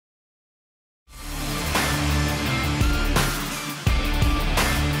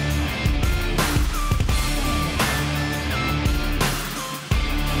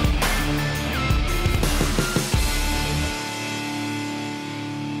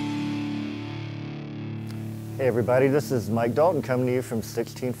Hey everybody, this is Mike Dalton coming to you from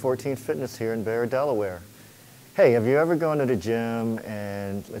 1614 Fitness here in Bear, Delaware. Hey, have you ever gone to the gym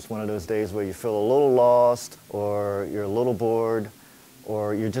and it's one of those days where you feel a little lost, or you're a little bored,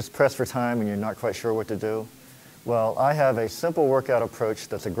 or you're just pressed for time and you're not quite sure what to do? Well, I have a simple workout approach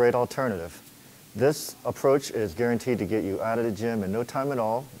that's a great alternative. This approach is guaranteed to get you out of the gym in no time at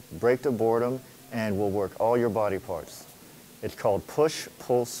all, break the boredom, and will work all your body parts. It's called push,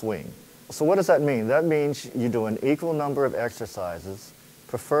 pull, swing. So what does that mean? That means you do an equal number of exercises,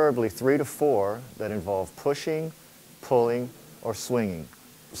 preferably 3 to 4, that involve pushing, pulling, or swinging.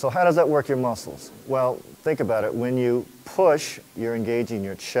 So how does that work your muscles? Well, think about it. When you push, you're engaging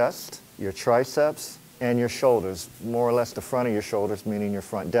your chest, your triceps, and your shoulders, more or less the front of your shoulders, meaning your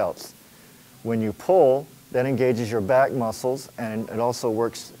front delts. When you pull, that engages your back muscles, and it also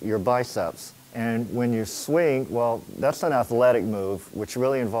works your biceps. And when you swing, well, that's an athletic move, which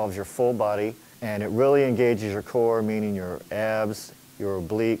really involves your full body, and it really engages your core, meaning your abs, your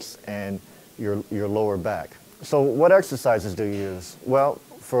obliques, and your lower back. So what exercises do you use? Well,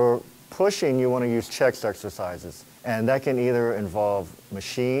 for pushing, you want to use chest exercises, and that can either involve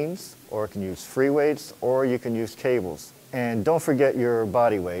machines, or it can use free weights, or you can use cables. And don't forget your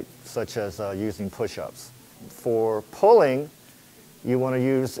body weight, such as using push-ups. For pulling, you want to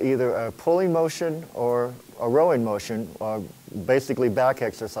use either a pulling motion or a rowing motion, basically back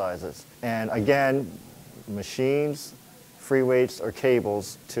exercises. And again, machines, free weights, or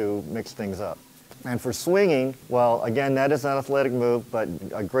cables to mix things up. And for swinging, well, again, that is an athletic move, but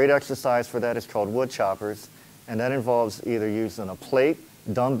a great exercise for that is called wood choppers, and that involves either using a plate,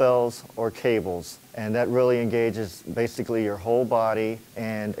 dumbbells, or cables. And that really engages basically your whole body,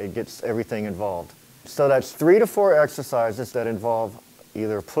 and it gets everything involved. So that's 3 to 4 exercises that involve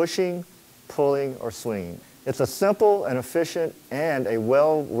either pushing, pulling, or swinging. It's a simple and efficient and a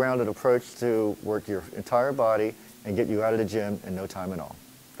well-rounded approach to work your entire body and get you out of the gym in no time at all.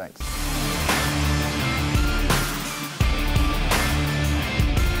 Thanks.